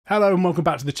Hello and welcome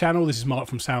back to the channel. This is Mark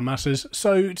from Sound Masters.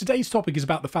 So today's topic is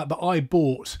about the fact that I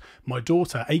bought my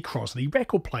daughter a Crosley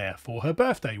Record Player for her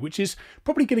birthday, which is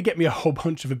probably going to get me a whole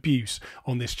bunch of abuse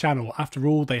on this channel. After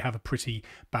all, they have a pretty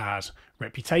bad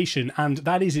reputation, and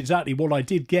that is exactly what I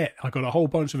did get. I got a whole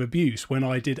bunch of abuse when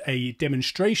I did a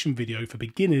demonstration video for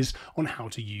beginners on how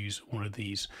to use one of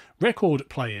these record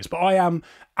players. But I am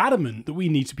adamant that we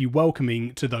need to be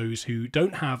welcoming to those who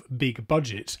don't have big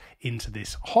budgets into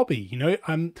this hobby. You know,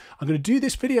 I'm going to do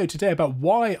this video today about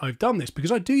why I've done this,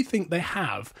 because I do think they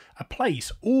have a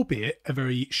place, albeit a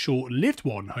very short-lived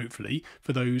one, hopefully,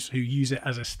 for those who use it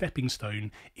as a stepping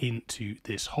stone into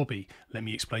this hobby. Let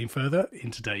me explain further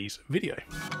in today's video.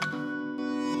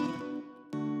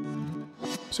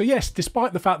 So yes,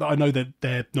 despite the fact that I know that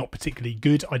they're not particularly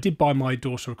good, I did buy my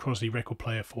daughter a Crosley Record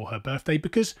Player for her birthday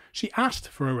because she asked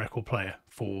for a record player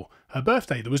for her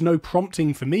birthday. There was no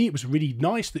prompting for me. It was really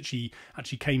nice that she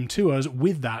actually came to us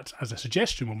with that as a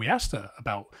suggestion when we asked her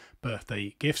about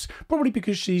birthday gifts, probably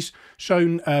because she's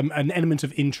shown an element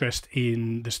of interest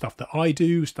in the stuff that I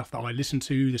do, stuff that I listen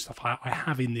to, the stuff I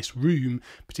have in this room,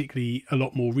 particularly a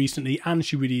lot more recently, and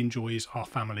she really enjoys our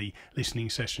family listening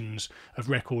sessions of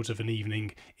records of an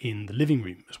evening in the living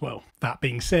room as well. That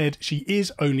being said, she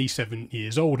is only 7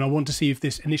 years old, and I want to see if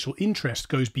this initial interest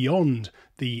goes beyond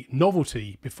the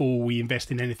novelty before we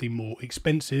invest in anything more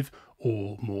expensive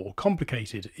or more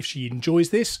complicated. If she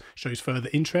enjoys this, shows further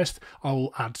interest,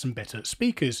 I'll add some better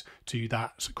speakers to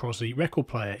that Crosley Record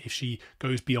Player. If she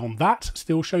goes beyond that,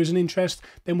 still shows an interest,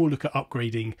 then we'll look at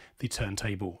upgrading the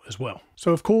turntable as well.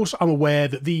 So of course I'm aware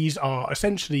that these are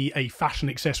essentially a fashion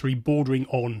accessory bordering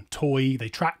on toy. They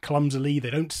track clumsily, they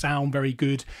don't sound very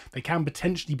good, they can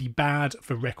potentially be bad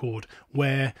for record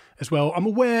wear as well. I'm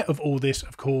aware of all this,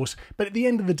 of course, but at the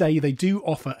end of the day they do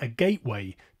offer a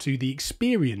gateway to the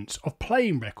experience of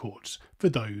playing records for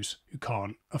those who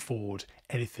can't afford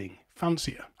anything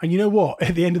fancier. And you know what?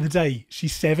 At the end of the day,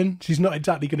 she's 7. She's not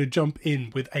exactly going to jump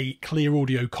in with a clear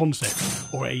audio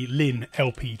concept or a Lin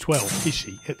LP12, is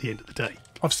she, at the end of the day?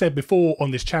 I've said before on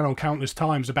this channel countless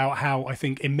times about how I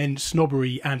think immense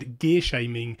snobbery and gear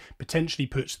shaming potentially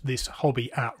puts this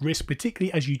hobby at risk,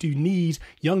 particularly as you do need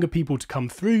younger people to come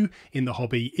through in the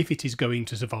hobby if it is going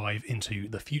to survive into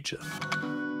the future.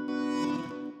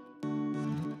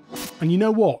 And you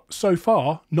know what? So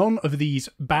far, none of these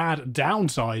bad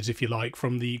downsides, if you like,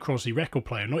 from the Crosley Record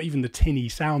Player, not even the tinny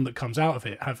sound that comes out of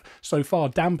it, have so far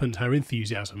dampened her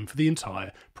enthusiasm for the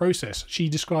entire process. She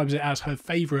describes it as her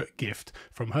favourite gift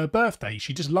from her birthday.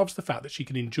 She just loves the fact that she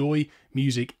can enjoy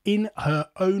music in her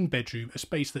own bedroom, a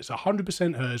space that's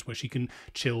 100% hers where she can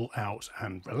chill out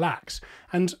and relax.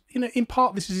 And, you know, in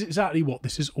part, this is exactly what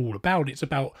this is all about. It's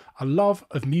about a love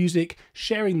of music,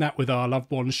 sharing that with our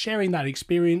loved ones, sharing that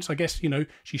experience. I guess, you know,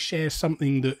 she shares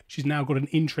something that she's now got an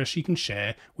interest she can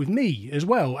share with me as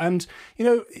well. And, you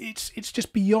know, it's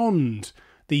just beyond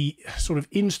the sort of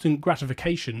instant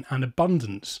gratification and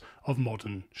abundance of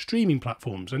modern streaming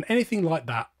platforms. And anything like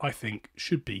that, I think,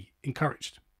 should be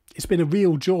encouraged. It's been a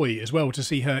real joy as well to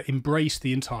see her embrace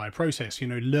the entire process, you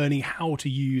know, learning how to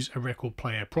use a record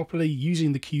player properly,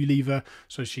 using the cue lever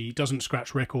so she doesn't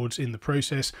scratch records in the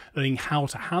process, learning how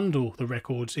to handle the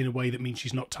records in a way that means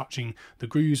she's not touching the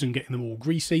grooves and getting them all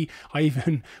greasy. I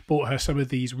even bought her some of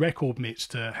these record mitts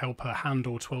to help her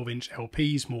handle 12-inch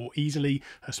LPs more easily.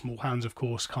 Her small hands, of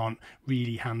course, can't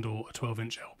really handle a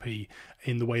 12-inch LP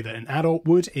in the way that an adult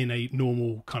would in a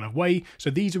normal kind of way. So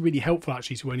these are really helpful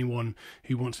actually to anyone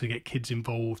who wants to get kids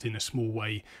involved in a small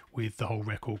way with the whole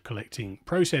record collecting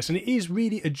process. And it is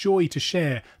really a joy to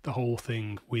share the whole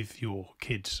thing with your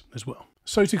kids as well.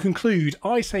 So to conclude,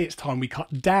 I say it's time we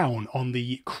cut down on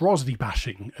the Crosley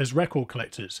bashing as record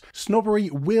collectors.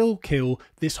 Snobbery will kill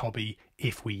this hobby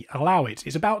if we allow it.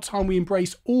 It's about time we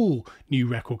embrace all new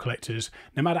record collectors,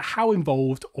 no matter how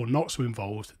involved or not so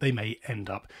involved they may end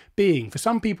up being. For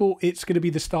some people, it's going to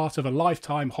be the start of a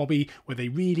lifetime hobby where they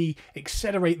really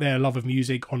accelerate their love of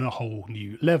music on a whole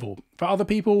new level. For other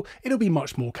people, it'll be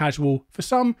much more casual. For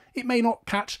some, it may not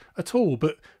catch at all.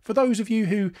 But for those of you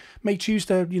who may choose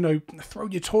to, you know, throw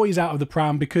your toys out of the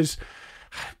pram because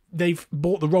they've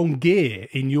bought the wrong gear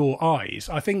in your eyes,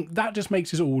 I think that just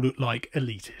makes us all look like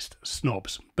elitist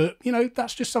snobs. But, you know,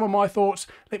 that's just some of my thoughts.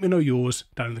 Let me know yours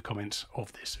down in the comments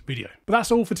of this video. But that's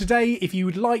all for today. If you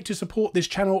would like to support this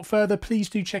channel further, please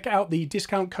do check out the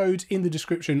discount codes in the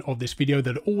description of this video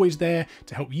that are always there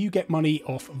to help you get money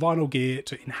off vinyl gear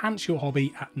to enhance your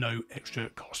hobby at no extra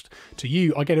cost to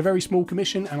you. I get a very small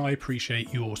commission and I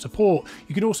appreciate your support.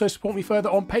 You can also support me further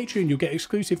on Patreon. You'll get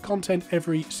exclusive content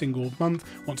every single month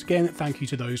once once again, thank you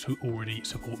to those who already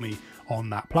support me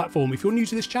on that platform. If you're new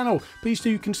to this channel, please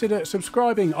do consider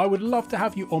subscribing. I would love to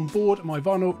have you on board my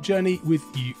vinyl journey with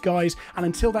you guys. And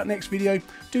until that next video,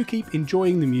 do keep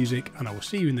enjoying the music, and I will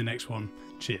see you in the next one.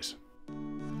 Cheers.